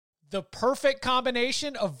The perfect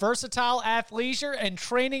combination of versatile athleisure and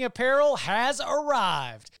training apparel has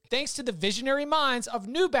arrived. Thanks to the visionary minds of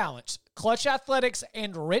New Balance, Clutch Athletics,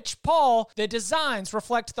 and Rich Paul, the designs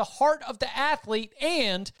reflect the heart of the athlete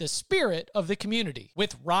and the spirit of the community.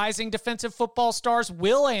 With rising defensive football stars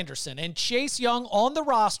Will Anderson and Chase Young on the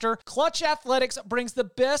roster, Clutch Athletics brings the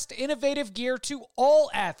best innovative gear to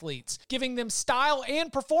all athletes, giving them style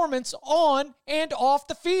and performance on and off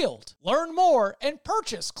the field. Learn more and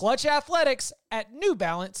purchase Clutch Athletics at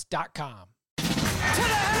newbalance.com. To the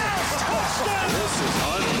house! Touchdown! This is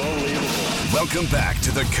unbelievable. Welcome back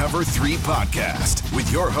to the Cover 3 podcast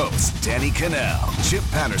with your hosts, Danny Cannell, Chip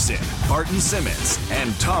Patterson, Barton Simmons,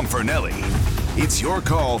 and Tom Fornelli. It's your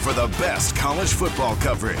call for the best college football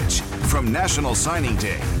coverage, from National Signing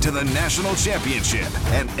Day to the National Championship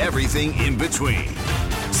and everything in between.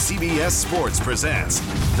 CBS Sports presents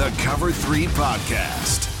the Cover 3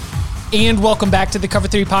 podcast. And welcome back to the Cover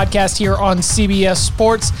 3 podcast here on CBS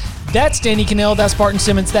Sports. That's Danny Cannell, that's Barton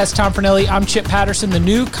Simmons, that's Tom Fornelli. I'm Chip Patterson. The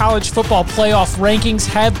new college football playoff rankings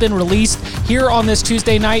have been released here on this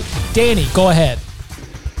Tuesday night. Danny, go ahead.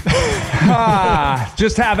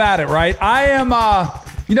 Just have at it, right? I am,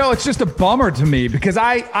 it's just a bummer to me because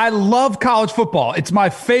I love college football. It's my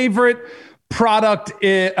favorite product,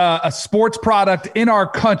 a sports product in our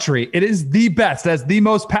country. It is the best, as the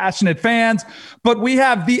most passionate fans, but we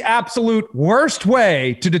have the absolute worst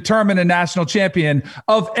way to determine a national champion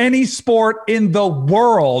of any sport in the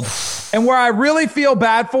world. And where I really feel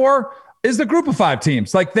bad for is the group of 5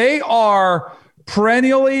 teams. Like, they are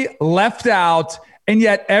perennially left out. And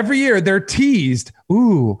yet every year they're teased.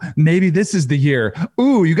 Ooh, maybe this is the year.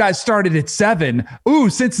 Ooh, you guys started at 7. Ooh,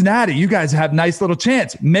 Cincinnati, you guys have nice little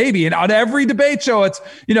chance. Maybe. And on every debate show, it's,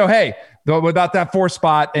 hey, without that 4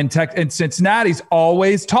 spot, and Cincinnati's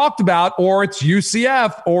always talked about, or it's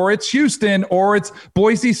UCF, or it's Houston, or it's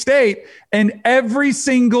Boise State. And every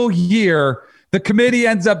single year, the committee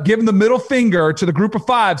ends up giving the middle finger to the group of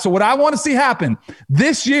 5. So what I want to see happen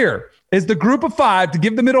this year is the group of 5 to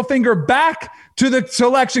give the middle finger back to the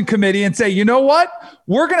selection committee and say, you know what?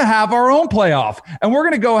 We're going to have our own playoff, and we're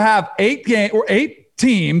going to go have 8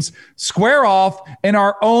 teams square off in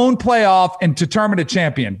our own playoff and determine a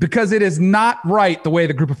champion, because it is not right the way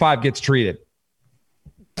the group of 5 gets treated.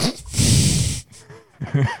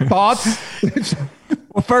 Thoughts?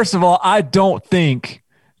 Well, first of all, I don't think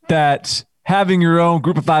that having your own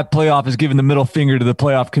group of 5 playoff is giving the middle finger to the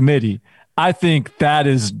playoff committee. I think that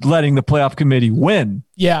is letting the playoff committee win.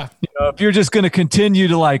 Yeah. If you're just going to continue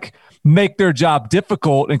to make their job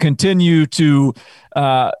difficult and continue to,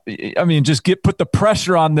 just put the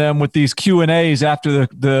pressure on them with these Q&As after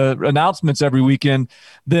the announcements every weekend,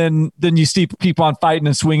 then you see keep on fighting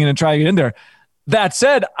and swinging and trying to get in there. That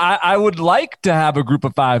said, I would like to have a group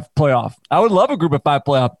of 5 playoff. I would love a group of 5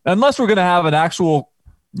 playoff, unless we're going to have an actual,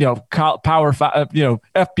 Power 5,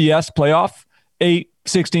 FBS playoff, 8,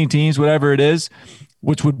 16 teams, whatever it is,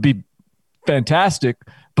 which would be fantastic.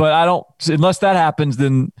 But unless that happens,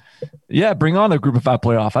 then bring on a group of 5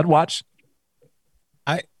 playoff. I'd watch.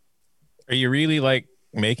 Are you really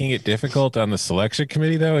making it difficult on the selection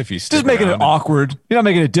committee though? If you just making it awkward, you're not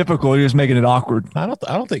making it difficult. You're just making it awkward. I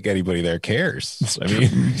don't think anybody there cares. I mean,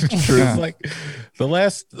 it's true.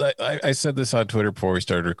 It's I said this on Twitter before we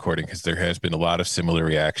started recording, because there has been a lot of similar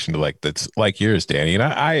reaction to that's like yours, Danny, and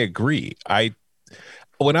I agree.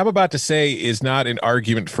 What I'm about to say is not an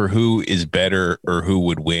argument for who is better or who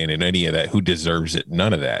would win and any of that, who deserves it,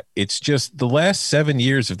 none of that. It's just the last 7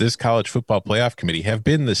 years of this college football playoff committee have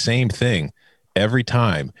been the same thing every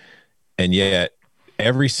time. And yet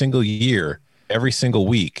every single year, every single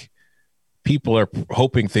week, people are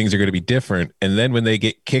hoping things are going to be different. And then when they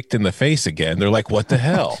get kicked in the face again, they're like, what the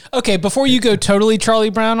hell? Okay, before you go totally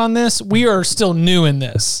Charlie Brown on this, we are still new in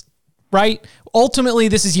this, right? Ultimately,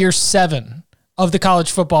 this is year 7 of the college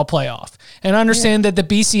football playoff. And I understand that the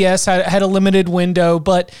BCS had a limited window,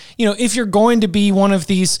 but if you're going to be one of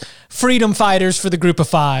these freedom fighters for the group of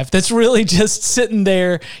 5, that's really just sitting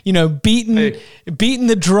there, beating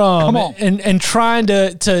the drum and trying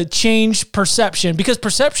to change perception, because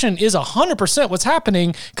perception is 100% what's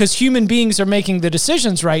happening, because human beings are making the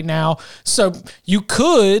decisions right now. So you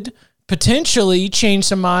could potentially change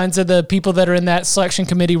some minds of the people that are in that selection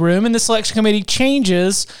committee room, and the selection committee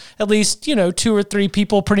changes at least 2 or 3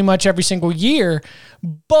 people pretty much every single year.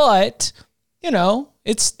 But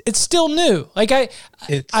it's still new.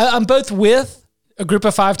 I'm both with a group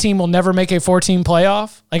of 5 team will never make a 4-team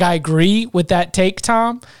playoff. I agree with that take,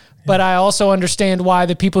 Tom, but I also understand why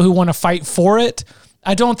the people who want to fight for it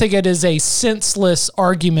I don't think it is a senseless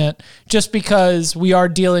argument just because we are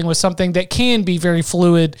dealing with something that can be very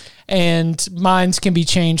fluid and minds can be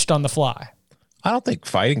changed on the fly. I don't think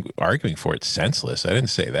arguing for it's senseless. I didn't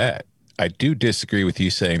say that. I do disagree with you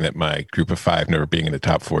saying that my group of 5 never being in the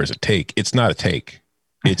top 4 is a take. It's not a take.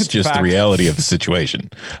 It's just the reality of the situation.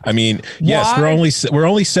 I mean, yes, we're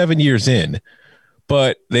only 7 years in,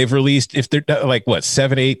 but they've released, if they're like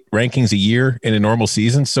 7-8 rankings a year in a normal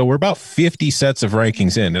season. So we're about 50 sets of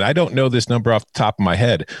rankings in. And I don't know this number off the top of my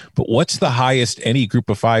head, but what's the highest any group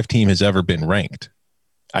of 5 team has ever been ranked?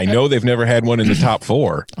 I know they've never had one in the top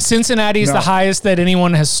 4. Cincinnati is the highest that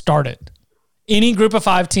anyone has started. Any group of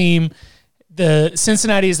 5 team, the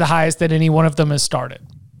Cincinnati is the highest that any one of them has started.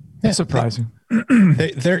 That's surprising.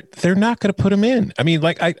 They're not going to put them in. I mean,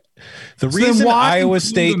 the reason Iowa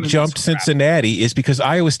State jumped Cincinnati is because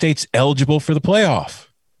Iowa State's eligible for the playoff.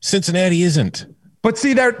 Cincinnati isn't. But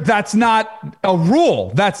see, that's not a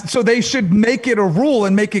rule. So they should make it a rule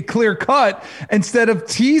and make it clear cut instead of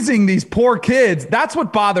teasing these poor kids. That's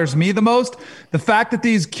what bothers me the most. The fact that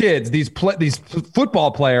these kids, these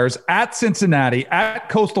football players at Cincinnati, at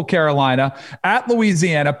Coastal Carolina, at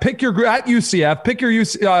Louisiana, at UCF, pick your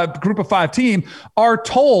group of 5 team, are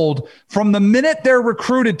told from the minute they're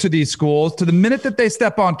recruited to these schools, to the minute that they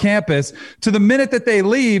step on campus, to the minute that they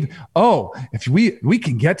leave, if we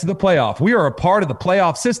can get to the playoff, we are a part of the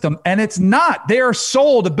playoff system. And it's not. They are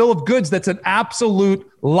sold a bill of goods that's an absolute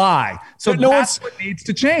lie. So that's what needs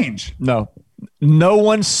to change. No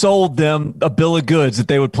one sold them a bill of goods that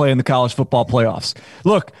they would play in the college football playoffs.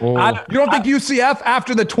 Look, you don't think UCF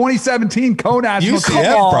after the 2017 co-national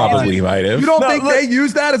UCF probably might have. You don't think they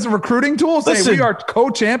use that as a recruiting tool? Say we are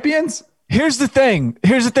co-champions? Here's the thing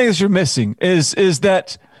that you're missing is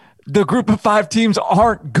that the group of 5 teams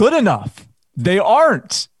aren't good enough. They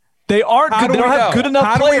aren't. They aren't good. They don't have good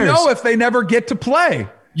enough players. How do we know if they never get to play?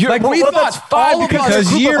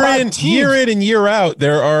 Because year in and year out,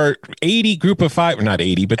 there are 80 group of 5, not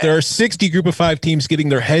 80, but there are 60 group of 5 teams getting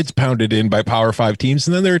their heads pounded in by Power 5 teams.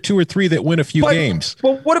 And then there are 2 or 3 that win a few games.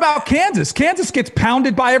 But what about Kansas? Kansas gets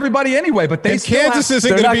pounded by everybody anyway, but Kansas isn't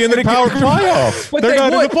going to be in the Power playoff. They're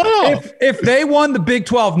not in the playoff. If they won the Big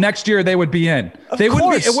 12 next year, they would be in.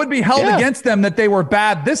 It would be held against them that they were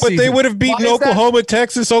bad this season. But they would have beaten Oklahoma,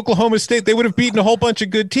 Texas, Oklahoma State. They would have beaten a whole bunch of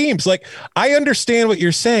good teams. I understand what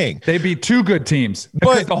you're saying. They beat 2 good teams,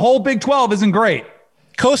 but the whole Big 12 isn't great.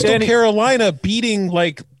 Coastal Carolina beating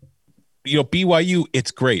BYU,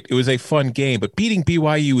 it's great. It was a fun game, but beating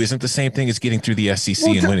BYU isn't the same thing as getting through the SEC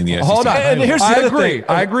and winning the SEC. Hold on.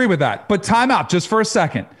 I agree with that. But time out just for a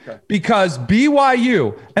second, because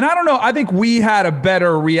BYU, and I don't know, I think we had a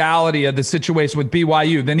better reality of the situation with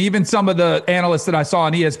BYU than even some of the analysts that I saw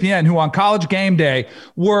on ESPN who on College Game Day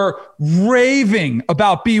were raving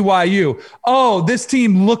about BYU. Oh, this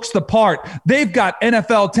team looks the part. They've got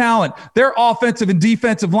NFL talent. Their offensive and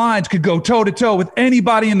defensive lines could go toe-to-toe with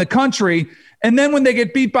anybody in the country. And then when they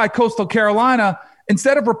get beat by Coastal Carolina,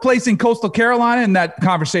 instead of replacing Coastal Carolina in that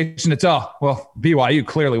conversation, it's, BYU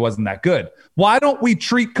clearly wasn't that good. Why don't we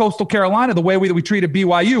treat Coastal Carolina the way we treated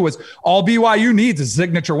BYU? Was all BYU needs is a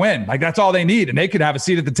signature win. That's all they need, and they could have a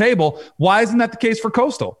seat at the table. Why isn't that the case for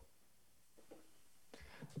Coastal?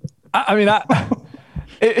 I've got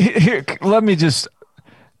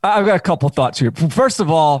a couple thoughts here. First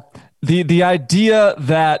of all, the idea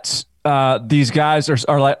that these guys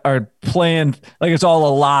are playing like it's all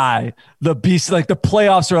a lie. The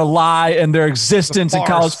playoffs are a lie, and their existence in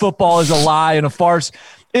college football is a lie and a farce.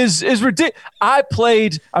 Is ridiculous. I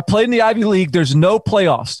played in the Ivy League. There's no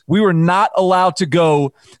playoffs. We were not allowed to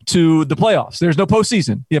go to the playoffs. There's no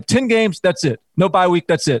postseason. You have 10 games. That's it. No bye week.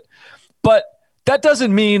 That's it. But that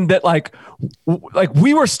doesn't mean that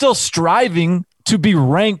we were still striving to be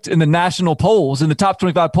ranked in the national polls, in the top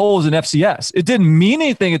 25 polls in FCS. It didn't mean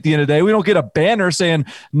anything at the end of the day. We don't get a banner saying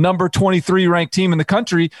number 23 ranked team in the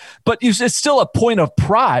country, but it's still a point of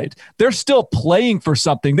pride. They're still playing for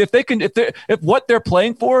something. If what they're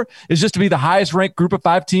playing for is just to be the highest ranked group of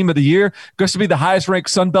 5 team of the year, just to be the highest ranked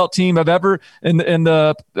Sun Belt team of ever in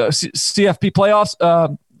the CFP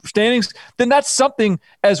playoffs standings, then that's something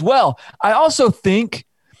as well. I also think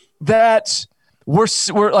that we're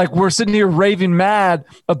sitting here raving mad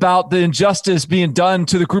about the injustice being done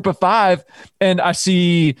to the group of 5. And I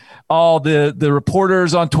see all the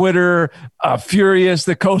reporters on Twitter furious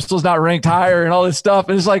that Coastal's not ranked higher and all this stuff.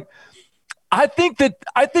 And it's I think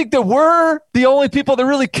that we're the only people that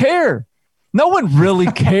really care. No one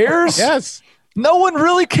really cares. Yes. No one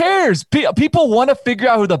really cares. People want to figure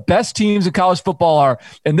out who the best teams in college football are.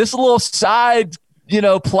 And this little side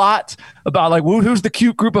plot about who's the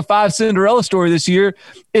cute group of 5 Cinderella story this year,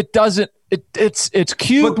 it doesn't it's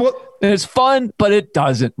cute and it's fun, but it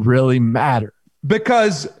doesn't really matter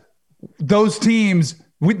because those teams.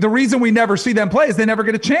 The reason we never see them play is they never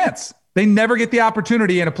get a chance. They never get the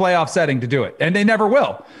opportunity in a playoff setting to do it, and they never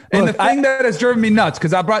will. And the thing that has driven me nuts,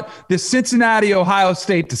 because I brought this Cincinnati-Ohio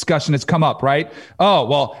State discussion has come up, right? Oh,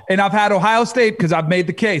 well, and I've had Ohio State because I've made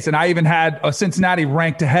the case, and I even had a Cincinnati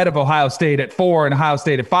ranked ahead of Ohio State at 4 and Ohio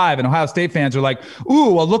State at 5, and Ohio State fans are like,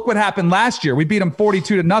 ooh, well, look what happened last year. We beat them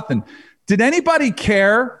 42-0. Did anybody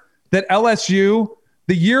care that LSU,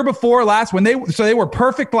 the year before last, they were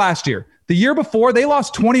perfect last year. The year before, they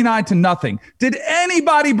lost 29-0. Did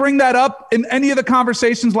anybody bring that up in any of the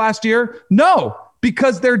conversations last year? No,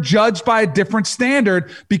 because they're judged by a different standard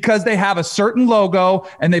because they have a certain logo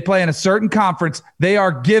and they play in a certain conference. They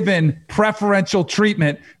are given preferential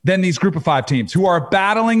treatment than these group of 5 teams who are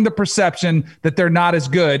battling the perception that they're not as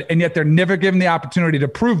good, and yet they're never given the opportunity to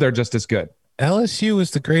prove they're just as good. LSU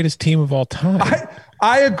is the greatest team of all time.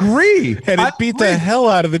 I agree. And it beat the hell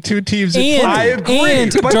out of the 2 teams. I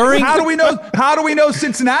agree. But how do we know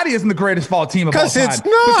Cincinnati isn't the greatest football team of all time? Because it's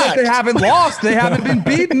not. Because they haven't lost. They haven't been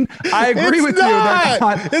beaten. I agree with you. They're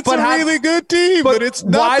not. It's a really good team, but it's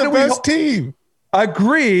not the best team.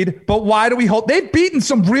 Agreed, but why do we hold? They've beaten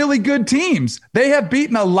some really good teams. They have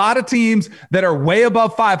beaten a lot of teams that are way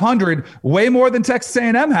above 500, way more than Texas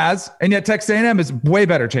A&M has, and yet Texas A&M is way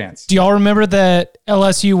better chance. Do y'all remember that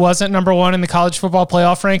LSU wasn't number 1 in the college football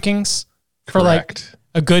playoff rankings for Correct. like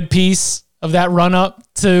a good piece of that run up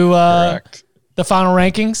to the final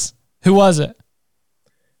rankings? Who was it?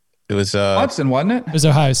 It was Clemson, wasn't it? It was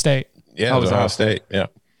Ohio State. Yeah, it was Ohio State. Yeah.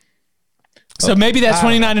 So maybe that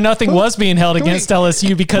 29-0 was being held against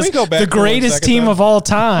LSU because the greatest team of all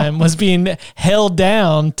time was being held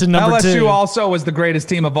down to number 2. LSU also was the greatest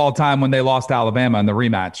team of all time when they lost to Alabama in the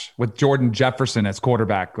rematch with Jordan Jefferson as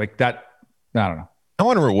quarterback. Like that, I don't know. I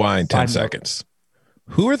want to rewind 10 seconds.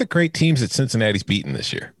 Who are the great teams that Cincinnati's beaten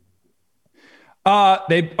this year? I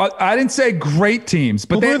didn't say great teams,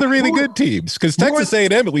 but who are the really good teams? Because Texas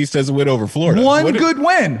A&M at least has a win over Florida. One good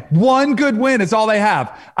win is all they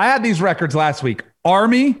have. I had these records last week.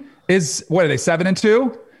 Army is, what are they,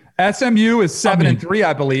 7-2? SMU is 7-3,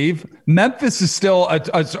 I believe. Memphis is still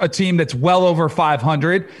a team that's well over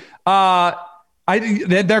 500. They're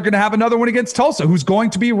going to have another one against Tulsa, who's going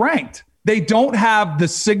to be ranked. They don't have the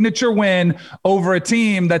signature win over a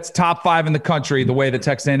team that's top 5 in the country the way that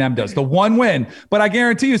Texas A&M does. The one win. But I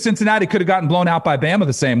guarantee you Cincinnati could have gotten blown out by Bama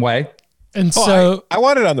the same way. And so I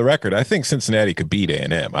want it on the record. I think Cincinnati could beat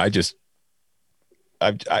A&M. By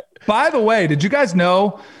the way, did you guys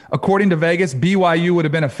know, according to Vegas, BYU would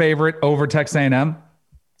have been a favorite over Texas A&M?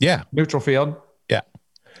 Yeah. Neutral field. Yeah.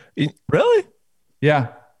 Really? Yeah.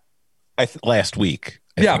 Last week.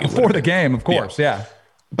 Before the game, of course. Yeah.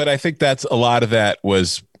 But I think that's a lot of that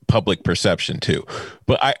was public perception too.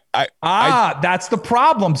 But that's the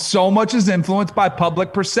problem. So much is influenced by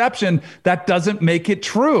public perception. That doesn't make it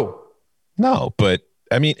true. No, but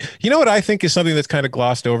I mean, you know what I think is something that's kind of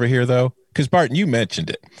glossed over here though? Because Barton, you mentioned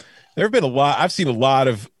it. There have been I've seen a lot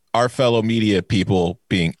of our fellow media people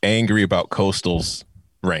being angry about Coastal's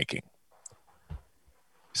ranking.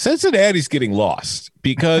 Cincinnati's getting lost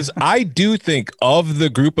because I do think of the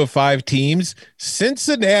group of 5 teams,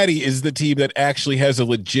 Cincinnati is the team that actually has a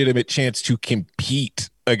legitimate chance to compete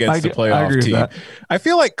against the playoff team. I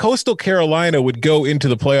feel like Coastal Carolina would go into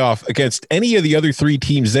the playoff against any of the other 3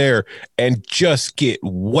 teams there and just get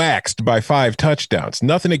waxed by 5 touchdowns.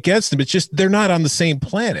 Nothing against them. It's just they're not on the same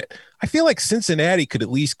planet. I feel like Cincinnati could at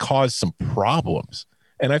least cause some problems.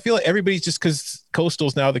 And I feel like everybody's just because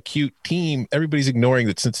Coastal's now the cute team, everybody's ignoring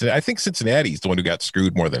that Cincinnati. I think Cincinnati's the one who got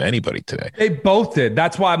screwed more than anybody today. They both did.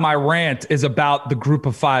 That's why my rant is about the group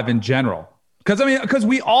of 5 in general. Because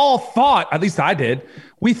we all thought, at least I did,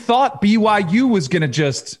 we thought BYU was going to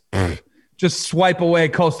just swipe away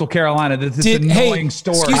Coastal Carolina. This annoying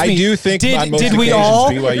story. I do think on most did occasions we all?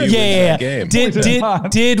 BYU wins that game.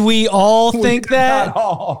 Did we all think that? Not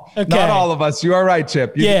all. Okay. Not all of us. You are right,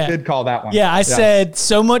 Chip. You did call that one. Yeah, I said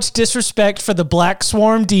so much disrespect for the Black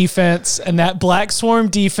Swarm defense, and that Black Swarm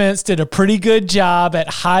defense did a pretty good job at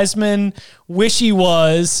Heisman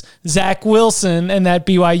wish-he-was Zach Wilson and that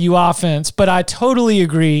BYU offense. But I totally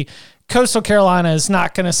agree. Coastal Carolina is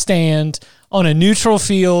not going to stand on a neutral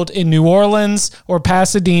field in New Orleans or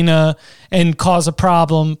Pasadena and cause a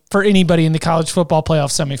problem for anybody in the college football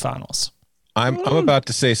playoff semifinals. I'm about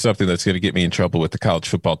to say something that's going to get me in trouble with the college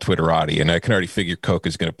football Twitterati, and I can already figure Coke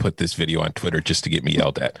is going to put this video on Twitter just to get me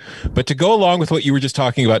yelled at. But to go along with what you were just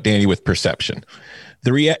talking about, Danny, with perception,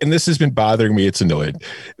 and this has been bothering me. It's annoying.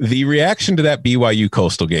 The reaction to that BYU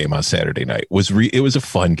Coastal game on Saturday night was it was a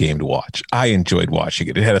fun game to watch. I enjoyed watching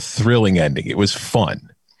it. It had a thrilling ending. It was fun.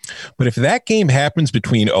 But if that game happens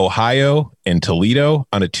between Ohio and Toledo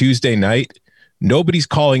on a Tuesday night, nobody's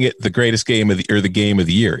calling it the greatest game of the game of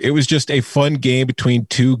the year. It was just a fun game between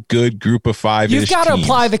two good group of five. You've got to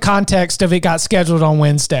apply the context of it got scheduled on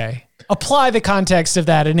Wednesday. Apply the context of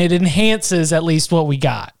that, and it enhances at least what we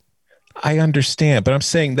got. I understand, but I'm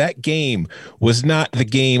saying that game was not the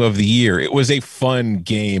game of the year. It was a fun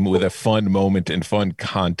game with a fun moment and fun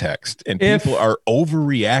context, and people are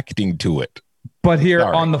overreacting to it. But here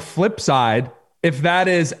on the flip side, if that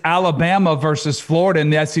is Alabama versus Florida in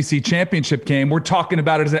the SEC championship game, we're talking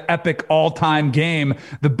about it as an epic all-time game,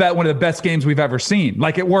 one of the best games we've ever seen.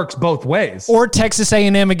 Like, it works both ways. Or Texas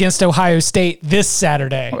A&M against Ohio State this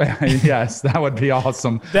Saturday. Yes, that would be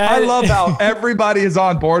awesome. I love how everybody is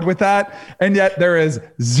on board with that, and yet there is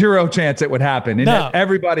zero chance it would happen. And yet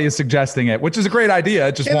everybody is suggesting it, which is a great idea.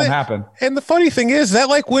 It just won't happen. And the funny thing is that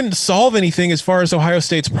wouldn't solve anything as far as Ohio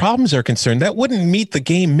State's problems are concerned. That wouldn't meet the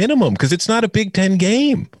game minimum because it's not a Big Ten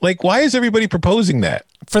game. Like, why is everybody proposing that?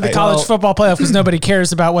 For the college football playoff, because nobody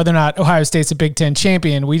cares about whether or not Ohio State's a Big Ten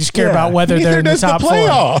champion. We just care about whether they're in the top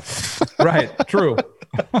four. Right. True.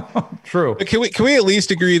 True. But can we at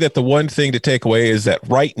least agree that the one thing to take away is that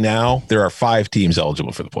right now there are 5 teams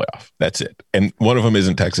eligible for the playoff. That's it. And one of them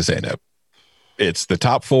isn't Texas A&M. It's the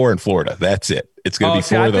top 4 in Florida. That's it. It's going to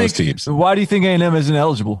be 4 of those teams. Why do you think A&M isn't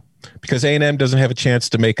eligible? Because A&M doesn't have a chance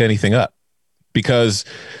to make anything up. Because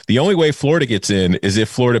the only way Florida gets in is if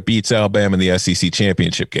Florida beats Alabama in the SEC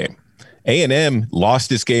championship game. A&M lost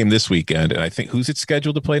this game this weekend, and I think who's it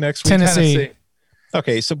scheduled to play next week? Tennessee.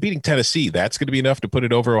 Okay, so beating Tennessee, that's going to be enough to put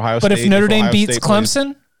it over Ohio State. But if Notre Dame beats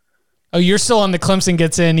Clemson? Oh, you're still on the Clemson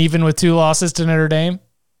gets in even with 2 losses to Notre Dame?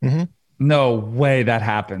 Mm-hmm. No way that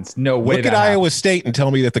happens. No way. Look at Iowa State and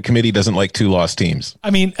tell me that the committee doesn't like 2-loss teams.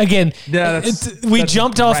 I mean, again, we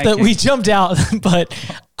jumped out, but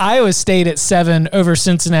Iowa State at 7 over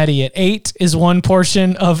Cincinnati at 8 is one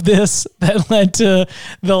portion of this that led to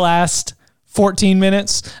the last 14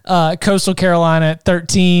 minutes. Coastal Carolina at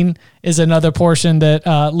 13 is another portion that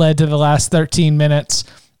led to the last 13 minutes.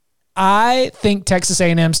 I think Texas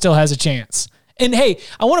A&M still has a chance. And hey,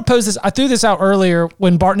 I want to pose this. I threw this out earlier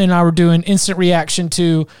when Barton and I were doing instant reaction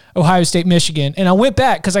to Ohio State, Michigan. And I went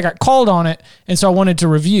back because I got called on it. And so I wanted to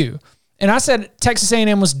review. And I said Texas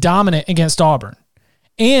A&M was dominant against Auburn.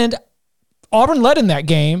 And Auburn led in that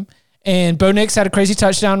game. And Bo Nix had a crazy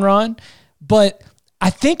touchdown run. But I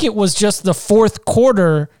think it was just the fourth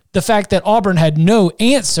quarter, the fact that Auburn had no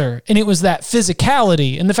answer. And it was that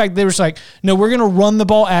physicality. And the fact that they were just like, no, we're going to run the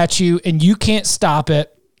ball at you and you can't stop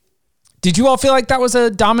it. Did you all feel like that was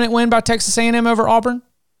a dominant win by Texas A&M over Auburn?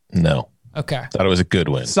 No. Okay. Thought it was a good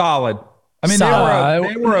win. Solid. I mean,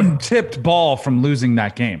 they were a tipped ball from losing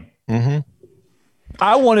that game. Mm-hmm.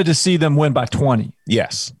 I wanted to see them win by 20.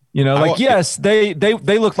 Yes. You know, yes, they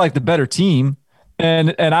looked like the better team.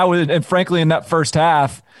 And frankly, in that first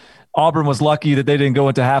half, Auburn was lucky that they didn't go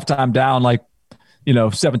into halftime down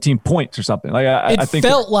 17 points or something. I think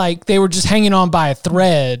felt like they were just hanging on by a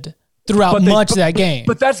thread throughout much of that game.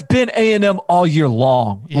 But that's been A&M all year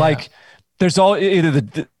long. Yeah. There's either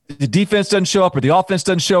the defense doesn't show up or the offense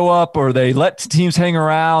doesn't show up or they let teams hang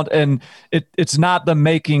around, and it's not the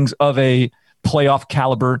makings of a playoff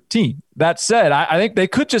caliber team. That said, I think they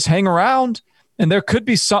could just hang around, and there could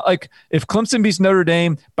be some, if Clemson beats Notre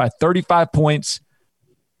Dame by 35 points,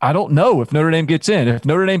 I don't know if Notre Dame gets in. If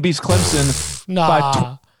Notre Dame beats Clemson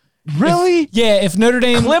by really? If Notre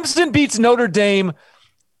Dame Clemson beats Notre Dame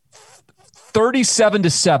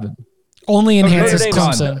 37-7. Only enhances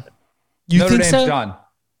Clemson. Notre Dame's done.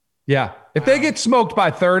 Yeah. If they get smoked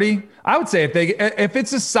by 30, I would say if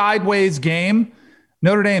it's a sideways game,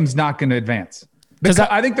 Notre Dame's not going to advance. Because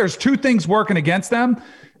I think there's 2 things working against them.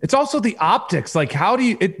 It's also the optics.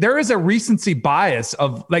 There is a recency bias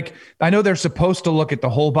of I know they're supposed to look at the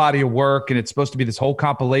whole body of work and it's supposed to be this whole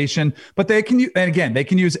compilation, but they can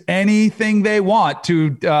use anything they want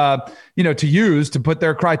to use to put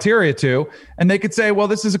their criteria to. And they could say, well,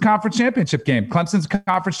 this is a conference championship game. Clemson's a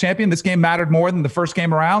conference champion. This game mattered more than the first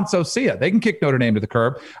game around. So see ya. They can kick Notre Dame to the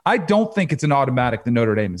curb. I don't think it's an automatic that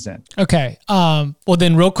Notre Dame is in. Okay. Well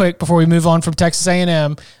then real quick before we move on from Texas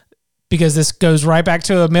A&M, because this goes right back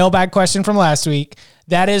to a mailbag question from last week.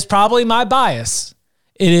 That is probably my bias.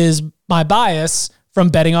 It is my bias from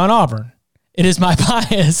betting on Auburn. it is my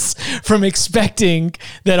bias from expecting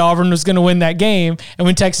that Auburn was going to win that game. And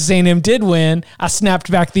when Texas A&M did win, I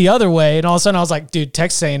snapped back the other way. And all of a sudden I was like, dude,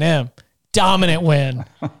 Texas A&M, dominant win.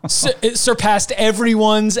 It surpassed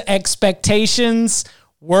everyone's expectations,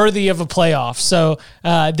 worthy of a playoff. So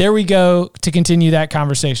there we go to continue that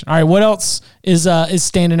conversation. All right, what else is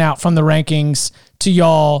standing out from the rankings to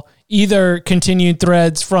y'all? Either continued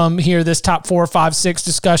threads from here, this top 4, 5, 6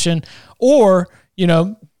 discussion, or,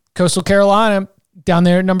 Coastal Carolina down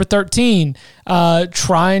there at number 13,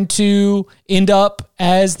 trying to end up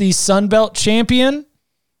as the Sun Belt champion.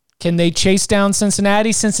 Can they chase down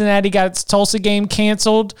Cincinnati? Cincinnati got its Tulsa game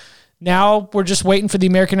canceled. Now we're just waiting for the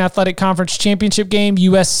American Athletic Conference Championship game.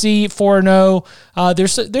 USC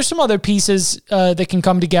 4-0. There's some other pieces that can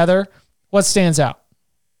come together. What stands out?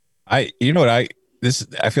 I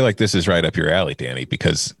feel like this is right up your alley, Danny,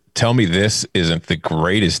 because tell me this isn't the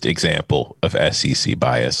greatest example of SEC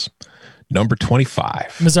bias. Number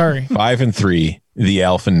 25, Missouri, 5-3, the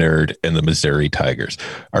Alpha Nerd and the Missouri Tigers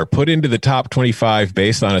are put into the top 25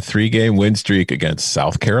 based on a 3-game win streak against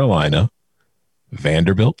South Carolina,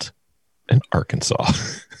 Vanderbilt, and Arkansas.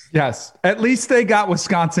 Yes. At least they got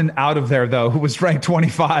Wisconsin out of there, though, who was ranked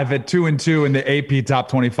 25 at 2-2 in the AP top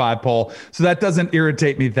 25 poll. So that doesn't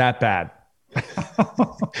irritate me that bad.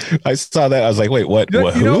 I saw that. I was like, wait, what? You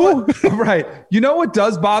know what? Right. You know what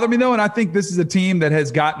does bother me, though? And I think this is a team that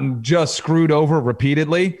has gotten just screwed over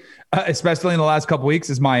repeatedly, especially in the last couple of weeks,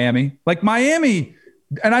 is Miami. Like Miami,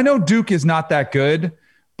 and I know Duke is not that good,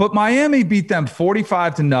 but Miami beat them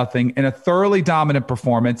 45-0 in a thoroughly dominant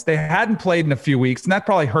performance. They hadn't played in a few weeks, and that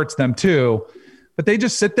probably hurts them too. But they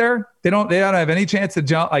just sit there. They don't have any chance to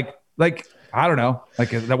jump. Like I don't know.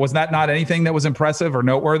 Like was that not anything that was impressive or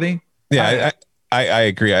noteworthy? Yeah, I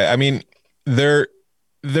agree. I mean, they're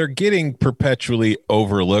getting perpetually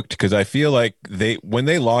overlooked because I feel like when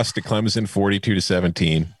they lost to Clemson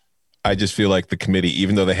 42-17, I just feel like the committee,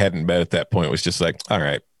 even though they hadn't met at that point, was just like, all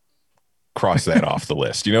right, cross that off the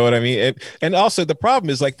list. You know what I mean? And also the problem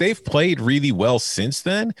is like they've played really well since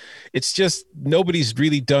then. It's just nobody's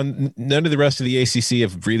really done. None of the rest of the ACC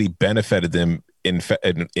have really benefited them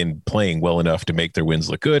in playing well enough to make their wins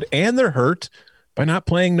look good, and they're hurt by not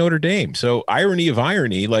playing Notre Dame. So irony of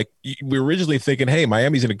irony, like we were originally thinking, hey,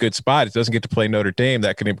 Miami's in a good spot. It doesn't get to play Notre Dame.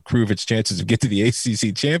 That can improve its chances of get to the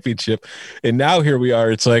ACC championship. And now here we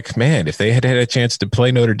are. It's like, man, if they had a chance to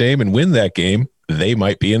play Notre Dame and win that game, they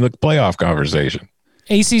might be in the playoff conversation.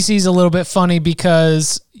 ACC is a little bit funny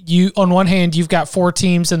because on one hand, you've got 4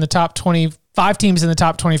 teams in the top 25 teams in the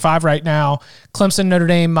top 25 right now. Clemson, Notre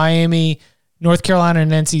Dame, Miami, North Carolina,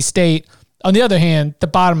 and NC State. On the other hand, the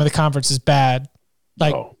bottom of the conference is bad.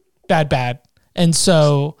 Bad. And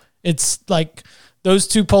so it's like those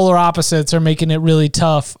two polar opposites are making it really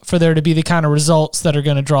tough for there to be the kind of results that are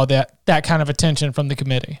going to draw that kind of attention from the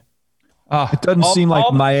committee. It doesn't seem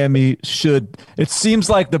like Miami should. It seems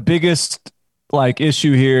like the biggest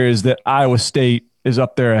issue here is that Iowa State is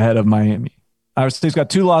up there ahead of Miami. Iowa State's got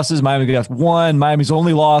 2 losses. Miami got 1. Miami's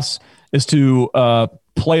only loss is to a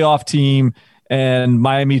playoff team, and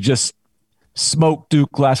Miami just smoked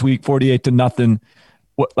Duke last week 48-0.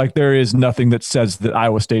 There is nothing that says that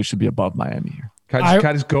Iowa State should be above Miami here. Can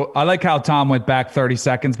I just go? I like how Tom went back 30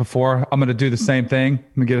 seconds before. I'm going to do the same thing.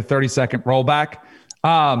 I'm going to get a 30-second rollback.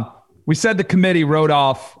 We said the committee wrote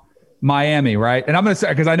off Miami, right? And I'm going to say,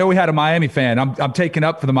 because I know we had a Miami fan. I'm taking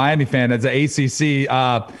up for the Miami fan as an ACC,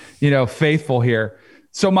 faithful here.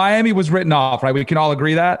 So Miami was written off, right? We can all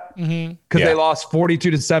agree that because they lost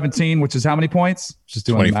 42-17, which is how many points? Just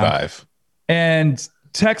doing 25. And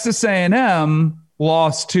Texas A&M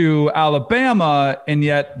lost to Alabama, and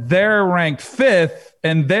yet they're ranked 5th,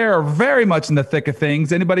 and they're very much in the thick of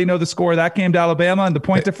things. Anybody know the score of that game to Alabama and the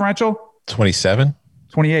point differential? 27?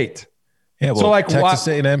 28. Yeah, well, so Texas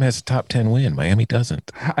A&M has a top 10 win. Miami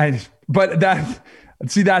doesn't. That's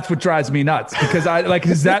what drives me nuts because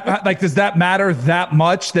does that matter that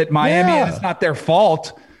much that Miami and it's not their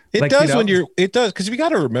fault? It does because we got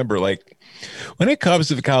to remember, when it comes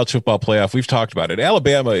to the college football playoff, we've talked about it.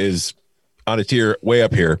 Alabama is on a tier way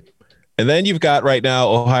up here. And then you've got right now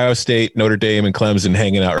Ohio State, Notre Dame, and Clemson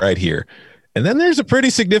hanging out right here. And then there's a pretty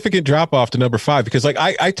significant drop off to number 5 because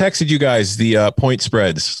I texted you guys the point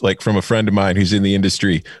spreads from a friend of mine who's in the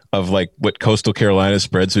industry of what Coastal Carolina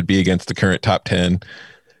spreads would be against the current top 10.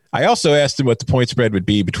 I also asked him what the point spread would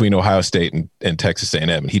be between Ohio State and Texas A&M,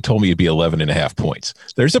 and he told me it'd be 11.5 points.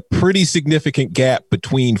 There's a pretty significant gap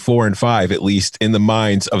between 4 and 5, at least in the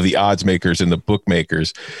minds of the odds makers and the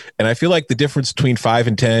bookmakers. And I feel like the difference between 5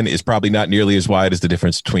 and 10 is probably not nearly as wide as the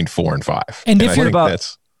difference between 4 and 5. And if you're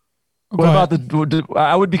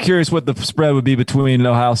I would be curious what the spread would be between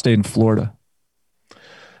Ohio State and Florida.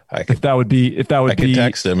 if that would be. I could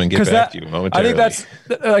text them and get back to you momentarily. I think that's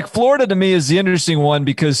like Florida to me is the interesting one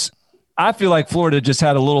because I feel like Florida just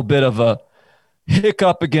had a little bit of a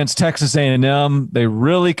hiccup against Texas A&M. They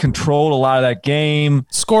really controlled a lot of that game.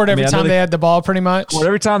 Scored every time they had the ball pretty much.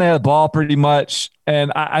 Every time they had the ball pretty much.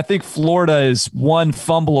 And I think Florida is one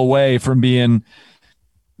fumble away from being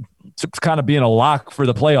a lock for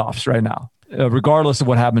the playoffs right now, regardless of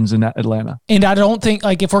what happens in Atlanta. And I don't think,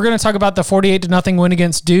 like, if we're going to talk about the 48-0 win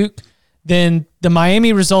against Duke, then the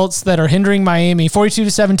Miami results that are hindering Miami,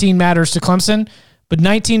 42-17 matters to Clemson, but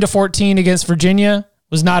 19-14 against Virginia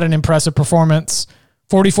was not an impressive performance.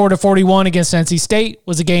 44-41 against NC State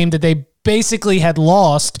was a game that they basically had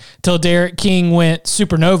lost till Derek King went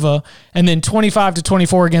supernova, and then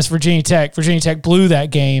 25-24 against Virginia Tech. Virginia Tech blew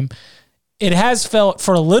that game. It has felt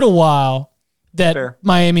for a little while that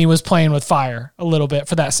Miami was playing with fire a little bit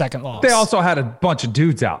for that second loss. They also had a bunch of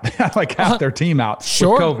dudes out, like half their team out with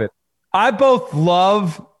COVID. I both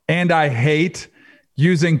love and I hate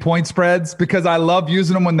using point spreads because I love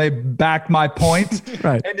using them when they back my point.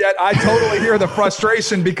 Right. And yet I totally hear the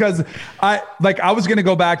frustration because I was going to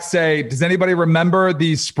go back and say, does anybody remember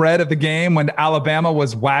the spread of the game when Alabama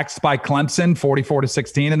was waxed by Clemson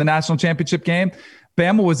 44-16 in the national championship game?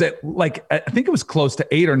 Bama was at I think it was close to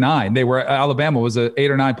 8 or 9. Alabama was an 8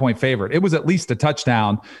 or 9 point favorite. It was at least a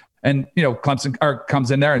touchdown. And, Clemson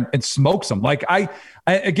comes in there and smokes them.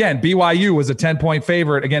 Again, BYU was a 10-point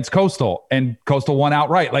favorite against Coastal, and Coastal won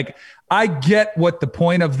outright. I get what the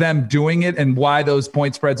point of them doing it and why those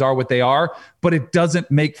point spreads are what they are, but it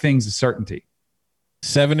doesn't make things a certainty.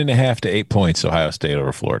 7.5 to 8 points, Ohio State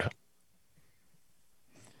over Florida.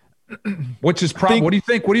 Which is probably, what do you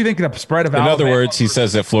think? What do you think of the spread of Alabama? In other words, he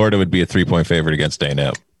says that Florida would be a 3-point favorite against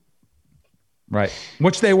A&M. Right.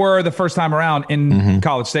 Which they were the first time around in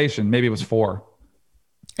College Station. Maybe it was 4.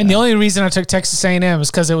 And the only reason I took Texas A&M is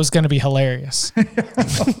because it was going to be hilarious. And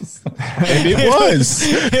it was.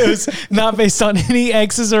 It was not based on any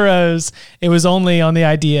X's or O's. It was only on the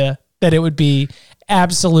idea that it would be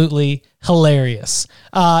absolutely hilarious.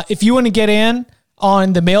 If you want to get in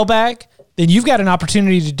on the mailbag, then you've got an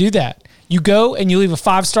opportunity to do that. You go and you leave a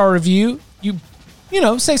 5-star review. You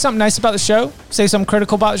say something nice about the show, say something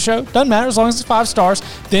critical about the show. Doesn't matter as long as it's 5 stars.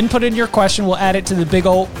 Then put in your question. We'll add it to the big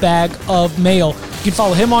old bag of mail. You can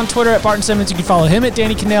follow him on Twitter at Barton Simmons. You can follow him at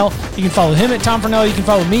Danny Cannell. You can follow him at Tom Fernelli. You can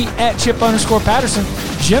follow me at Chip_Patterson.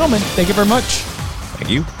 Gentlemen, thank you very much. Thank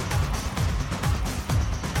you.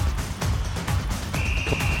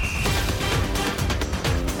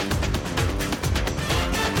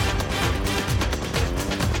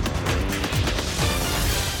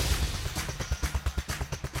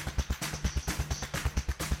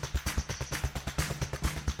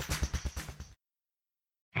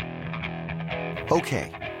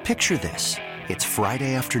 Okay, picture this. It's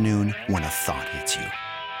Friday afternoon when a thought hits you.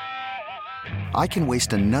 I can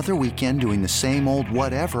waste another weekend doing the same old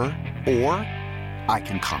whatever, or I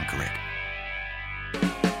can conquer it.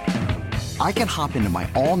 I can hop into my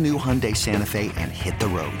all-new Hyundai Santa Fe and hit the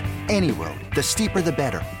road. Any road. The steeper, the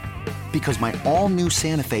better. Because my all-new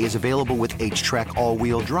Santa Fe is available with H-Track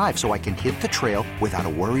all-wheel drive, so I can hit the trail without a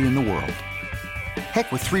worry in the world.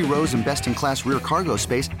 Heck, with 3 rows and best-in-class rear cargo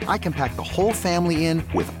space, I can pack the whole family in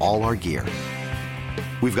with all our gear.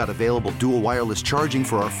 We've got available dual wireless charging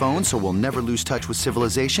for our phones, so we'll never lose touch with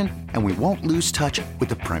civilization, and we won't lose touch with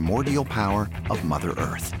the primordial power of Mother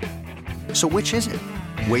Earth. So which is it?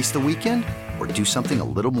 Waste the weekend or do something a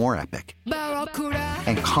little more epic?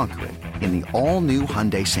 And conquer it in the all-new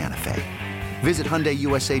Hyundai Santa Fe. Visit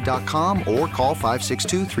HyundaiUSA.com or call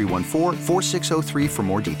 562-314-4603 for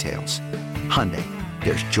more details. Hyundai,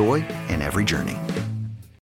 there's joy in every journey.